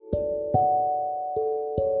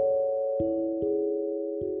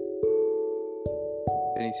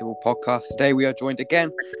Civil Podcast. Today we are joined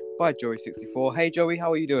again by Joey64. Hey Joey,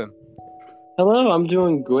 how are you doing? Hello, I'm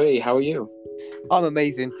doing great. How are you? I'm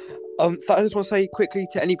amazing. So I just want to say quickly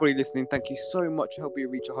to anybody listening, thank you so much for helping me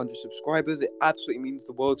reach 100 subscribers. It absolutely means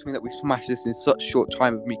the world to me that we smashed this in such a short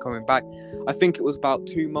time of me coming back. I think it was about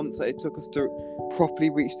 2 months that it took us to properly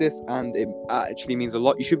reach this, and it actually means a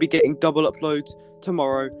lot. You should be getting double uploads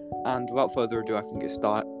tomorrow, and without further ado, I think it's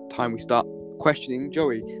time we start questioning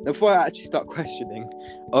Joey. Now, before I actually start questioning,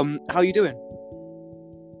 how are you doing?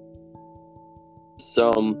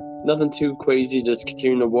 Nothing too crazy, just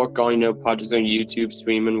continuing to work on, projects on YouTube,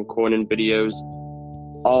 streaming, recording videos,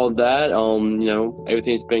 all that.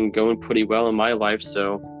 Everything's been going pretty well in my life,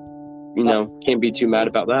 so, can't be too mad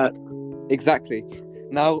about that. Exactly.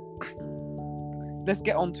 Now, let's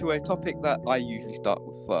get on to a topic that I usually start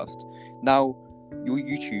with first. Now, your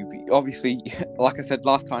YouTube, obviously, like I said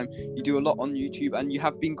last time, you do a lot on YouTube, and you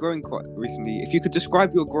have been growing quite recently. If you could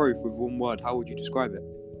describe your growth with one word, how would you describe it?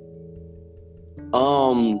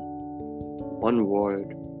 One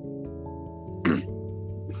word.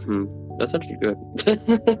 That's actually good.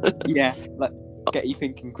 Yeah, get you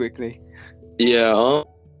thinking quickly. Yeah,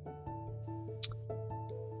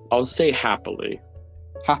 I'll say happily.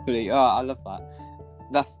 Happily, I love that.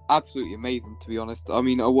 That's absolutely amazing, to be honest. I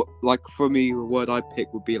mean, like for me, the word I'd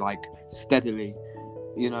pick would be like steadily,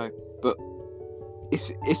 but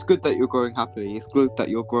it's good that you're growing happily. It's good that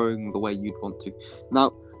you're growing the way you'd want to.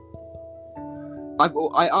 Now,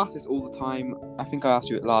 I ask this all the time. I think I asked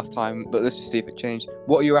you it last time, but let's just see if it changed.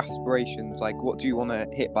 What are your aspirations? Like, what do you want to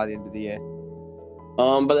hit by the end of the year?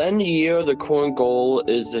 By the end of the year, the current goal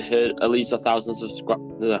is to hit at least 1,000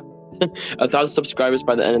 subscribers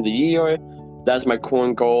by the end of the year. That's my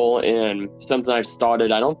current goal, and something I've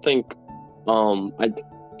started. I don't think, I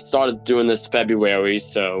started doing this February,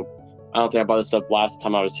 so I don't think I brought this up last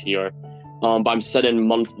time I was here. But I'm setting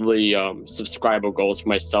monthly subscriber goals for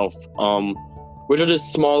myself. Which are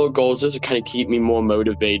just smaller goals just to kind of keep me more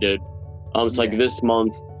motivated. Like this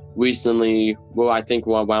month, recently, I think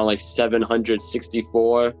we're around like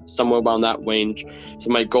 764, somewhere around that range. So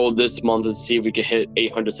my goal this month is to see if we can hit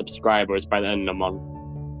 800 subscribers by the end of the month.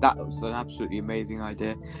 That was an absolutely amazing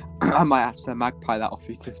idea. I might have to magpie that off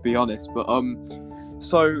you, to be honest. But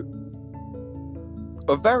so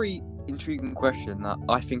a very intriguing question that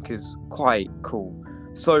I think is quite cool.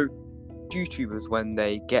 So, YouTubers, when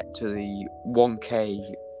they get to the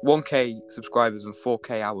 1k subscribers and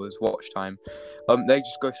 4k hours watch time, they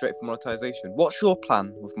just go straight for monetization. What's your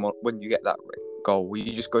plan with when you get that goal? Will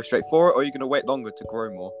you just go straight for it, or are you going to wait longer to grow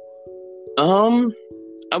more?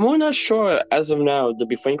 I'm really not sure as of now, to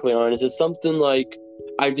be frankly honest. It's something like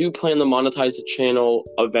I do plan to monetize the channel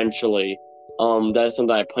eventually. That's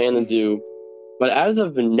something I plan to do. But as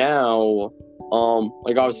of now,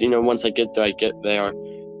 like obviously, once I get there, I get there.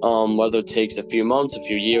 Whether it takes a few months, a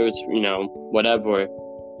few years, whatever.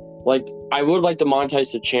 Like, I would like to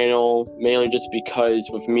monetize the channel, mainly just because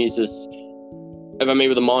with me, it's just, if I'm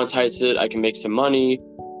able to monetize it, I can make some money,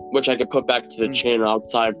 which I could put back to the channel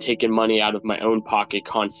outside of taking money out of my own pocket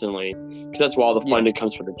constantly. Because that's where all the funding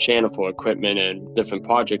comes for the channel, for equipment and different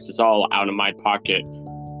projects. It's all out of my pocket.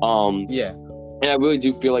 And I really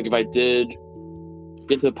do feel like if I did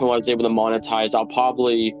get to the point where I was able to monetize, I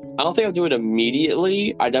don't think I'll do it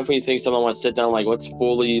immediately. I definitely think someone wants to sit down, like, let's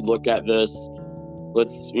fully look at this.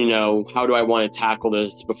 Let's, how do I want to tackle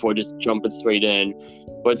this before just jumping straight in?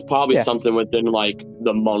 But it's probably something within, like,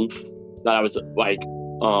 the month that I was, like,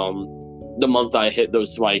 the month that I hit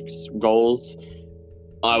those, like, goals.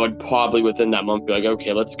 I would probably within that month be like,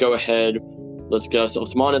 okay, let's go ahead. Let's get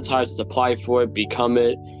ourselves monetized. Let's apply for it, become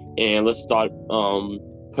it, and let's start,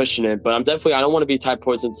 pushing it. But I don't want to be type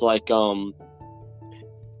person. It's like,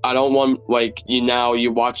 I don't want, like,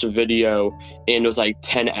 you watch a video and there's like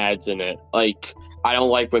 10 ads in it. Like, I don't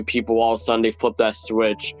like when people all of a sudden they flip that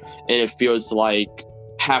switch and it feels like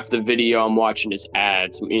half the video I'm watching is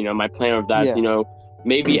ads. My plan of that is,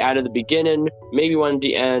 maybe ad at the beginning, maybe one at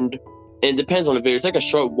the end. And it depends on the video. It's like a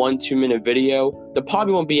short 1-2 minute video. There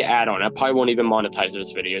probably won't be an ad on it. I probably won't even monetize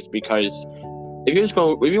those videos, because if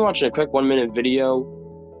you're watching a quick 1 minute video,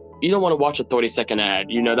 you don't want to watch a 30-second ad.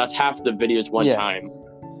 That's half the videos one time.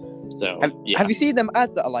 So, Have you seen them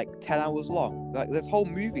ads that are like 10 hours long? Like, there's whole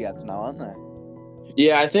movie ads now, aren't there?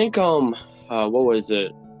 Yeah, I think, what was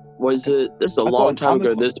it? This is a long time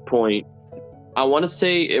ago at this point. I want to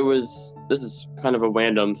say this is kind of a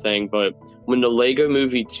random thing, but when the Lego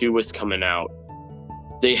Movie 2 was coming out,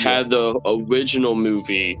 they had the original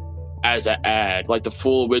movie as an ad, like the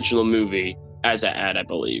full original movie as an ad, I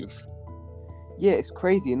believe. Yeah, it's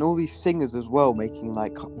crazy. And all these singers as well making,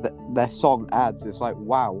 like, their song ads. It's like,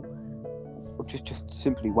 wow. just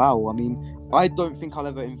simply wow. I mean, I don't think I'll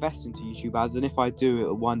ever invest into YouTube ads, and if I do,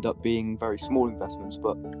 it'll wind up being very small investments.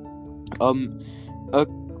 But a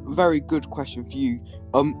very good question for you.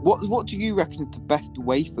 What do you reckon is the best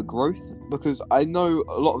way for growth? Because I know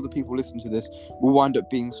a lot of the people listening to this will wind up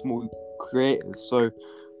being small creators. So,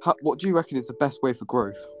 what do you reckon is the best way for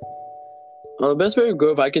growth? The best way of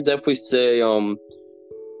growth, I could definitely say,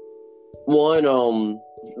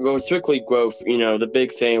 well, strictly growth. The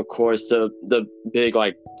big thing, of course, the big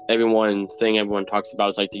everyone talks about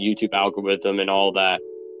is like the YouTube algorithm and all that.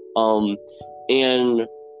 And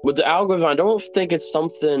with the algorithm, I don't think it's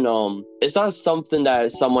something. It's not something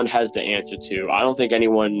that someone has the answer to. I don't think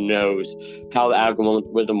anyone knows how the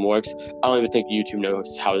algorithm works. I don't even think YouTube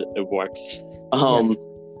knows how it works.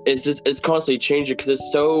 It's constantly changing because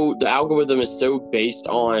the algorithm is so based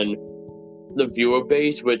on the viewer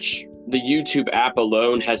base, which the YouTube app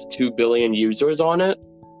alone has 2 billion users on it.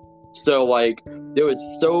 So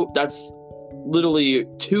that's literally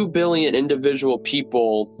 2 billion individual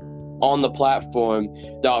people on the platform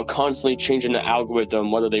that are constantly changing the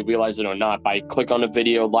algorithm, whether they realize it or not, by click on a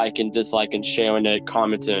video, like and dislike and sharing it,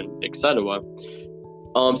 commenting, etc.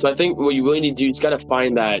 So I think what you really need to do is got to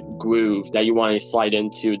find that groove that you want to slide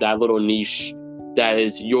into, that little niche that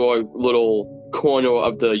is your little corner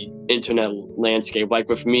of the internet landscape. Like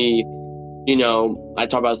with me, I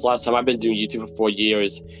talked about this last time, I've been doing YouTube for 4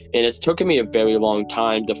 years, and it's taken me a very long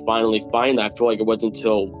time to finally find that. I feel like it wasn't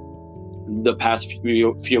until the past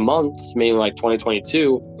few months, mainly like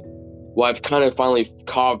 2022, where I've kind of finally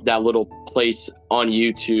carved that little place on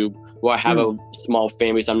YouTube where I have a small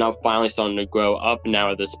fan base. I'm now finally starting to grow up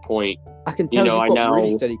now at this point. I can tell you've got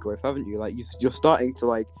really steady growth, haven't you? Like you're starting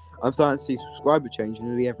to I'm starting to see subscriber change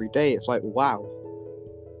nearly every day. It's like, wow.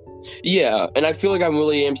 Yeah, and I feel like I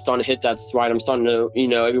really am starting to hit that stride. I'm starting to,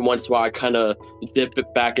 every once in a while I kind of dip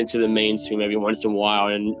it back into the mainstream every once in a while,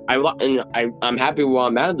 and I'm happy where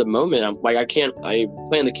I'm at the moment. I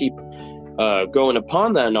plan to keep going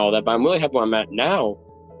upon that and all that, but I'm really happy where I'm at now.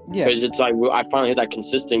 Yeah, because it's like I finally hit that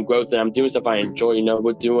consistent growth, and I'm doing stuff I enjoy.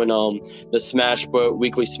 We're doing the Smash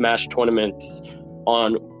weekly Smash tournaments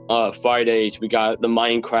on Fridays. We got the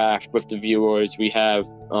Minecraft with the viewers. We have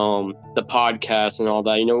the podcast and all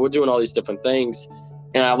that. We're doing all these different things,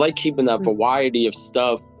 and I like keeping that variety of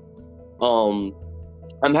stuff. I'm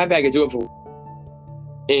happy I can do it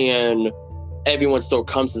and everyone still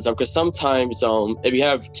comes and stuff, because sometimes if you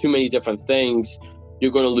have too many different things,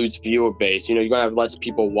 you're going to lose viewer base. You're going to have less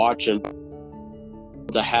people watching.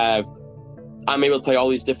 I'm able to play all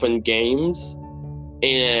these different games,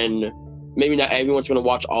 and maybe not everyone's going to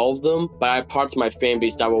watch all of them, but I have parts of my fan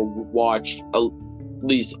base that will watch at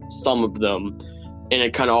least some of them, and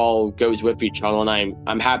it kind of all goes with each other, and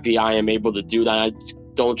I'm happy I am able to do that. I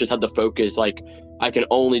don't just have to focus, I can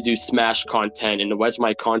only do Smash content, and the rest of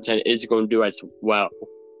my content is going to do as well.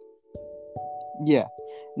 Yeah.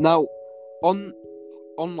 Now, on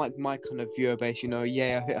my kind of viewer base, I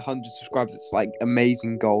hit 100 subscribers. It's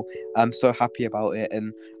amazing goal. I'm so happy about it,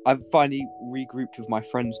 and I've finally regrouped with my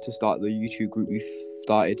friends to start the YouTube group we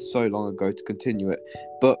started so long ago to continue it.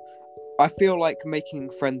 But I feel like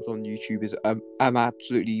making friends on YouTube is an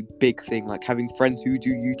absolutely big thing. Having friends who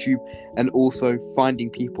do YouTube, and also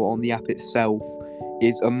finding people on the app itself,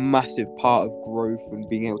 is a massive part of growth and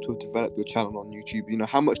being able to develop your channel on YouTube.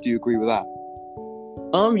 How much do you agree with that?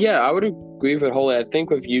 Yeah, I would agree with it wholly. I think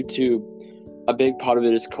with YouTube, a big part of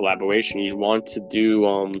it is collaboration. You want to do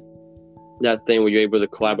that thing where you're able to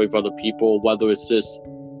collaborate with other people, whether it's just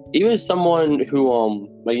even someone who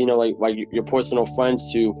like your personal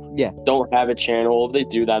friends who don't have a channel. If they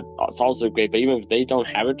do that, it's also great. But even if they don't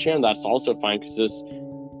have a channel, that's also fine, because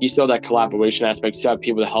you still have that collaboration aspect. You still have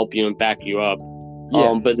people to help you and back you up.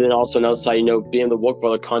 But then also on the other side, being able to work with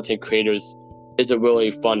other content creators is a really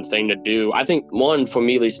fun thing to do. I think for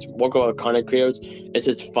me at least, work with other content creators is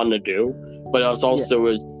just fun to do, but it's also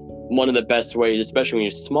is one of the best ways, especially when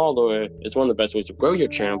you're smaller, it's one of the best ways to grow your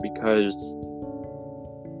channel, because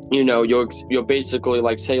you're basically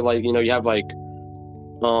you have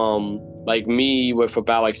me with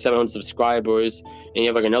about 700 subscribers, and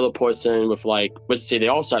you have another person with let's say they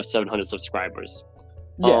also have 700 subscribers.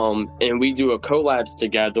 And we do a collabs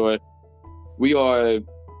together. We are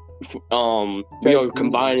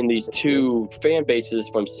combining these two fan bases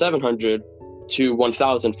from 700 to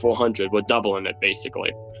 1,400. We're doubling it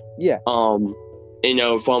basically.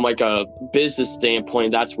 From a business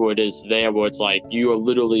standpoint, that's where it is there, where it's you are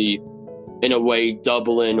literally in a way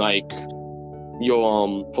doubling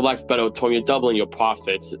your for lack of better term, you're doubling your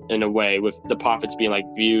profits in a way, with the profits being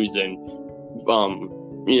views and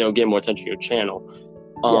getting more attention to your channel.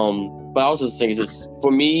 But I also think is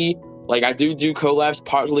for me, Like I do collabs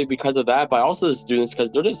partly because of that, but also the students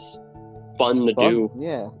because they're just fun to do.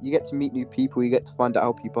 Yeah, you get to meet new people, you get to find out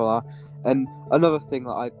how people are. And another thing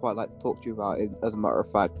that I'd quite like to talk to you about, as a matter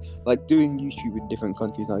of fact, like doing YouTube in different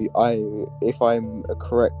countries. Now, if I'm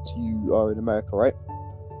correct, you are in America, right?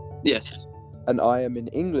 Yes. And I am in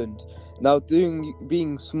England. Now,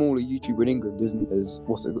 being smaller YouTuber in England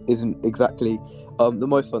isn't exactly the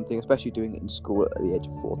most fun thing, especially doing it in school at the age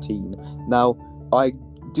of 14. Now, I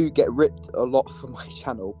do get ripped a lot from my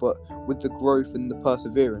channel, but with the growth and the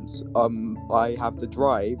perseverance, I have the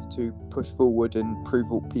drive to push forward and prove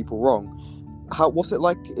people wrong. What's it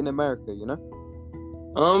like in America, you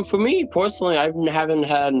know? For me personally, I haven't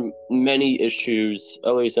had many issues,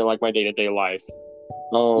 at least in like my day-to-day life.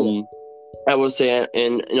 Yeah. I will say,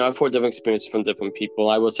 and you know, I've heard different experiences from different people.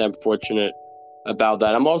 I will say I'm fortunate about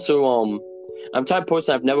that. I'm also I'm the type of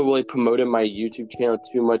person I've never really promoted my YouTube channel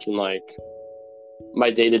too much in like my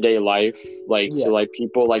day-to-day life, like Yeah. to like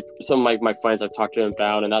people, like some of like my friends I've talked to them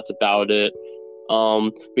about, and that's about it.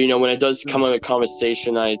 But you know, when it does come up in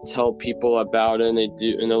conversation, I tell people about it, and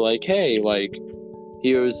they're like, hey, like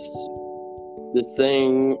here's the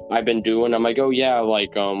thing I've been doing. I'm like, oh yeah,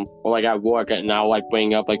 like or like at work, and I'll like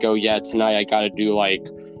bring up like, oh yeah, tonight I gotta do like,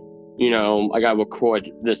 you know, I gotta record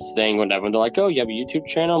this thing, whatever. And they're like, oh, you have a YouTube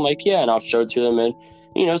channel? I'm like, yeah, and I'll show it to them, and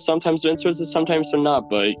you know, sometimes they're interested, sometimes they're not,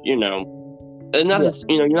 but you know, and that's just,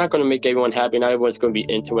 you know, you're not gonna make everyone happy. Not everyone's gonna be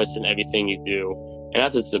interested in everything you do, and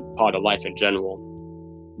that's just a part of life in general.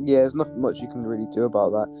 Yeah, there's nothing much you can really do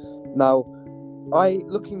about that. Now,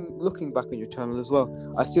 looking back on your channel as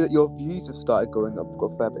well, I see that your views have started going up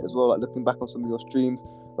a fair bit as well. Like looking back on some of your streams,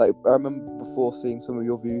 like I remember before seeing some of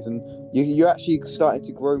your views, and you're actually starting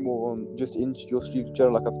to grow more on just in your streams in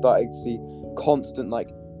general. Like I'm starting to see constant like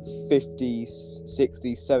 50s,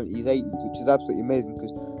 60s, 70s, 80s, which is absolutely amazing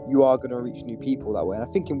because you are going to reach new people that way. And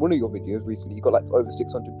I think in one of your videos recently, you got like over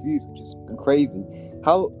 600 views, which is crazy.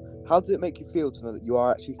 How does it make you feel to know that you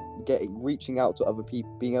are actually reaching out to other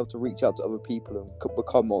people, being able to reach out to other people and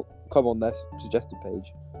come on their suggested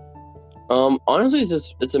page? Honestly,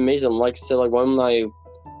 it's amazing. Like I said, like one of my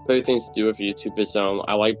favorite things to do with YouTube is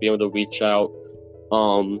I like being able to reach out,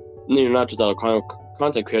 you know, not just other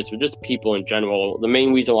content creators, but just people in general. The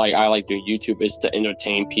main reason why I like doing YouTube is to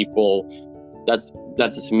entertain people. That's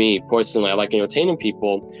just me personally. I like entertaining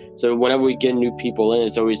people. So whenever we get new people in,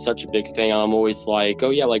 it's always such a big thing. I'm always like,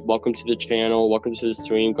 oh yeah, like welcome to the channel, welcome to the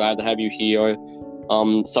stream, glad to have you here.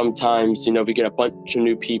 Sometimes, you know, if we get a bunch of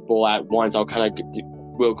new people at once, I'll kind of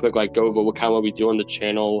real quick like go over what we do on the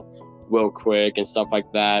channel real quick and stuff like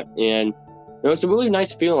that. And you know, it's a really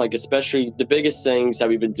nice feeling, like especially the biggest things that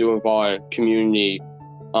we've been doing for our community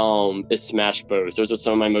is Smash Bros. Those are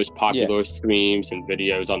some of my most popular streams and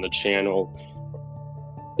videos on the channel.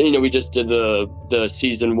 You know, we just did the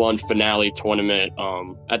season 1 finale tournament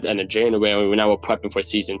at the end of January. Now we're prepping for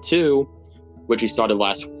season 2, which we started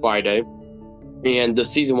last Friday. And the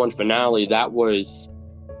season 1 finale, that was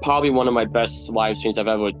probably one of my best live streams I've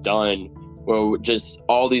ever done, where just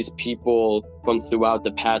all these people from throughout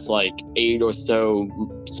the past like 8 or so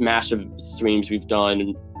Smash streams we've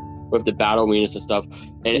done with the battle arenas and stuff,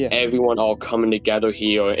 and everyone all coming together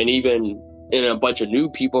here, and even a bunch of new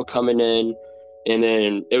people coming in. And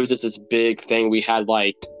then it was just this big thing. We had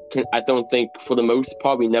like, I don't think for the most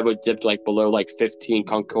part we never dipped like below like 15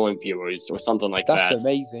 concurrent viewers or something like that. That's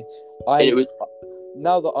amazing.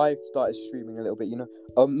 Now that I've started streaming a little bit, you know,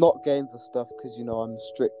 not games and stuff, because you know I'm a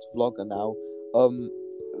strict vlogger now.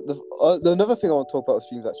 Another thing I want to talk about with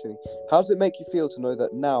streams actually. How does it make you feel to know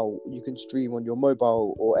that now you can stream on your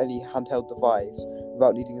mobile or any handheld device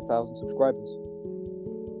without needing 1,000 subscribers?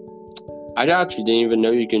 I actually didn't even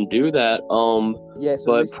know you can do that.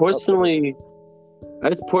 But personally,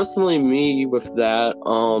 it's personally me with that.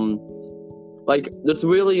 Like there's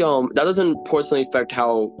really that doesn't personally affect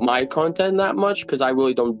how my content that much, because I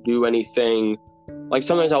really don't do anything. Like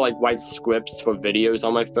sometimes I like write scripts for videos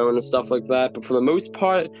on my phone and stuff like that. But for the most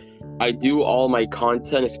part, I do all my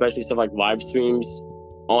content, especially stuff like live streams,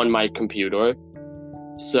 on my computer.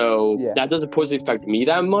 So that doesn't personally affect me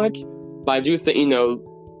that much. But I do think, you know,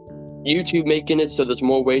 YouTube making it so there's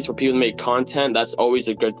more ways for people to make content, that's always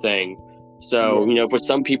a good thing. So, you know, for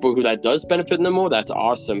some people who that does benefit them more, that's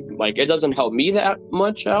awesome. Like, it doesn't help me that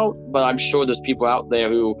much out, but I'm sure there's people out there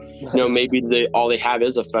who, you know, maybe all they have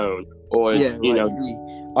is a phone, or, you know.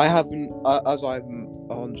 I haven't, as I'm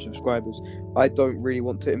 100 subscribers, I don't really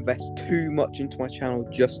want to invest too much into my channel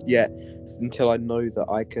just yet, until I know that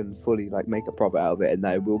I can fully, like, make a profit out of it and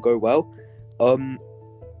that it will go well.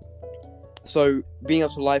 So being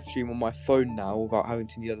able to live stream on my phone now without having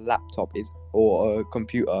to need a laptop or a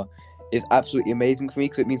computer is absolutely amazing for me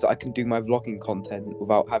because it means that I can do my vlogging content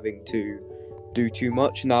without having to do too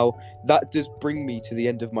much. Now, that does bring me to the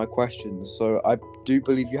end of my questions. So I do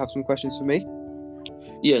believe you have some questions for me.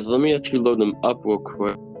 Yes, let me actually load them up real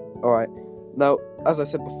quick. All right. Now, as I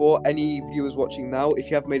said before, any viewers watching now, if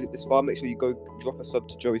you have made it this far, make sure you go drop a sub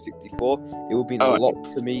to Joey64. It will mean a lot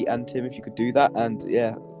to me and Tim if you could do that. And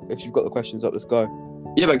yeah, if you've got the questions up, let's go.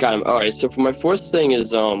 Yeah, I got him. All right. So for my first thing is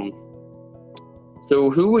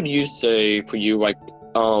so who would you say for you, like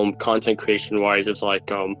content creation wise, is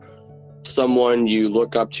like someone you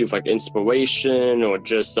look up to for like inspiration, or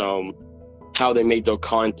just how they make their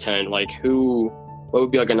content? Like what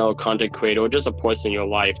would be like another content creator, or just a person in your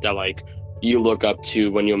life that like you look up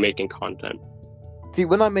to when you're making content? See,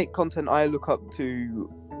 when I make content, I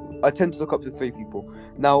tend to look up to 3 people.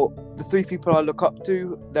 Now, the 3 people I look up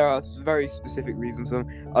to, there are very specific reasons.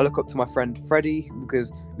 I look up to my friend Freddie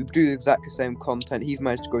because we do the exact same content. He's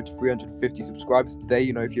managed to go to 350 subscribers today.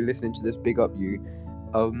 You know, if you're listening to this, big up you.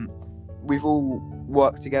 We've all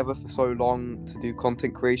worked together for so long to do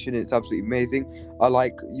content creation. It's absolutely amazing. I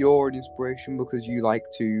like you're an inspiration because you like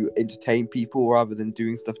to entertain people rather than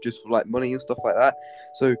doing stuff just for like money and stuff like that.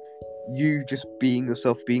 So you just being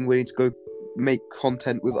yourself, being willing to go make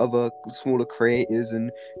content with other smaller creators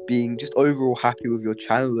and being just overall happy with your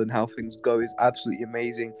channel and how things go is absolutely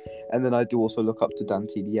amazing. And then I do also look up to Dan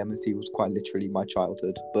TDM, as he was quite literally my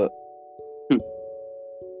childhood. But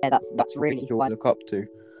yeah, that's really who I look up to.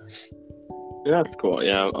 Yeah, that's cool.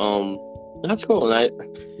 Yeah, that's cool.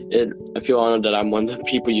 And I feel honored that I'm one of the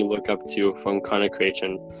people you look up to from content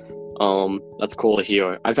creation. That's cool to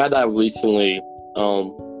hear. I've had that recently.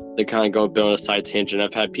 To kind of go a bit on a side tangent,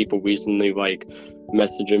 I've had people recently like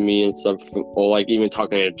messaging me and stuff, or like even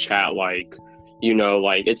talking in a chat, like, you know,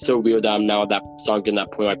 like it's so weird that I'm now that sunk in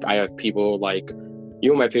that point. Like I have people like,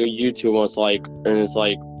 you're my favorite YouTuber, like, and it's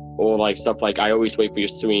like, or like stuff like, I always wait for your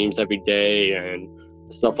streams every day and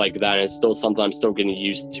stuff like that. And it's still something I'm still getting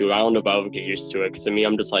used to. I don't know if I'll ever get used to it, because to me,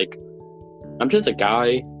 I'm just a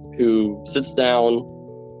guy who sits down,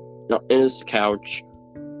 you know, in his couch,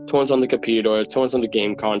 turns on the computer, turns on the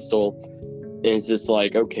game console, and it's just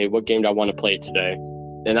like, okay, what game do I want to play today?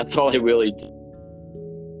 And that's all I really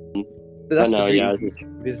do. But that's the beauty of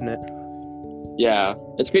YouTube, isn't it? Yeah,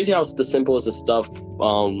 it's crazy how the simplest of stuff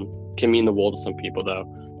can mean the world to some people, though.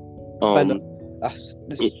 I know. That's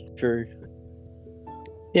true.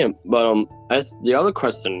 Yeah, but as the other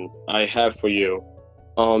question I have for you,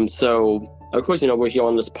 so of course, you know, we're here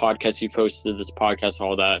on this podcast, you've hosted this podcast,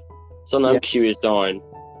 all that. So I'm curious on,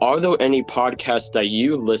 are there any podcasts that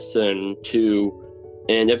you listen to,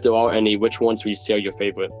 and if there are any, which ones would you say are your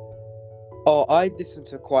favorite? Oh, I listen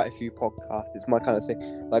to quite a few podcasts. It's my kind of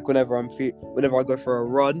thing. Like whenever I go for a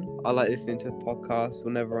run, I like listening to podcasts.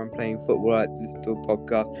 Whenever I'm playing football, I like to listen to a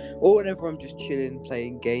podcast. Or whenever I'm just chilling,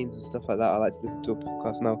 playing games and stuff like that, I like to listen to a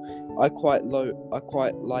podcast. Now, I quite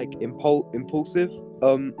like Impulsive.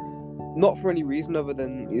 Not for any reason other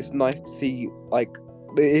than it's nice to see, like,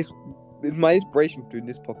 it's my inspiration for doing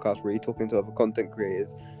this podcast, really talking to other content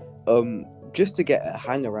creators, just to get a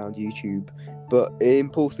hang around YouTube. But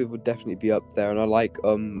Impulsive would definitely be up there, and I like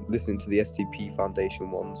listening to the SCP Foundation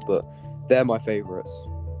ones, but they're my favorites.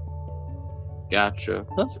 Gotcha,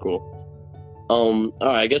 that's cool. All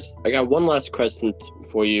right, I guess I got one last question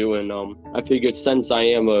for you, and I figured since I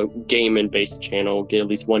am a gaming-based channel, get at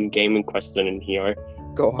least one gaming question in here.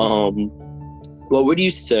 Go on. What would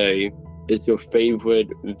you say is your favorite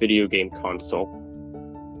video game console?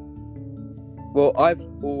 Well, I've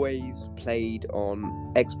always played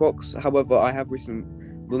on Xbox. However, I have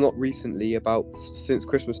since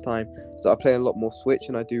Christmas time, started playing a lot more Switch,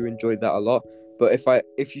 and I do enjoy that a lot. But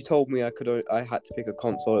if you told me I had to pick a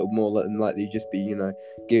console, it would more than likely just be, you know,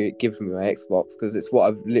 give me my Xbox, because it's what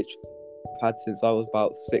I've literally had since I was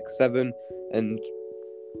about 6, 7, and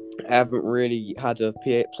I haven't really had a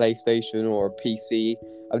PlayStation or a PC.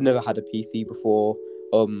 I've never had a PC before.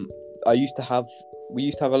 We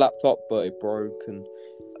used to have a laptop, but it broke, and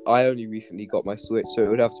I only recently got my Switch, so it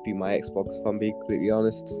would have to be my Xbox if I'm being completely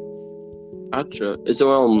honest. Gotcha. Is there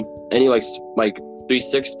any like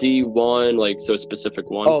 360 one, like, so a specific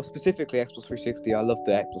one? Oh, specifically Xbox 360. I love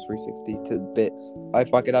the Xbox 360 to bits.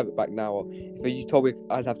 If I could have it back now, or if you told me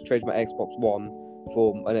I'd have to trade my Xbox One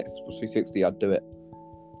for an Xbox 360, I'd do it.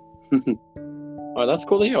 Oh, that's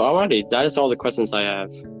cool to hear. Alrighty, that is all the questions I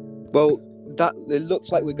have. Well, it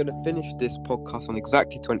looks like we're going to finish this podcast on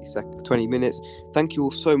exactly 20 minutes. Thank you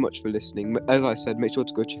all so much for listening. As I said, make sure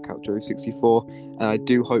to go check out Joey64, and I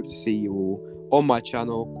do hope to see you all on my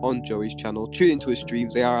channel, on Joey's channel. Tune into his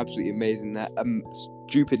streams, they are absolutely amazing. They're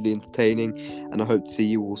stupidly entertaining, and I hope to see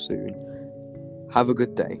you all soon. Have a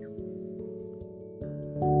good day.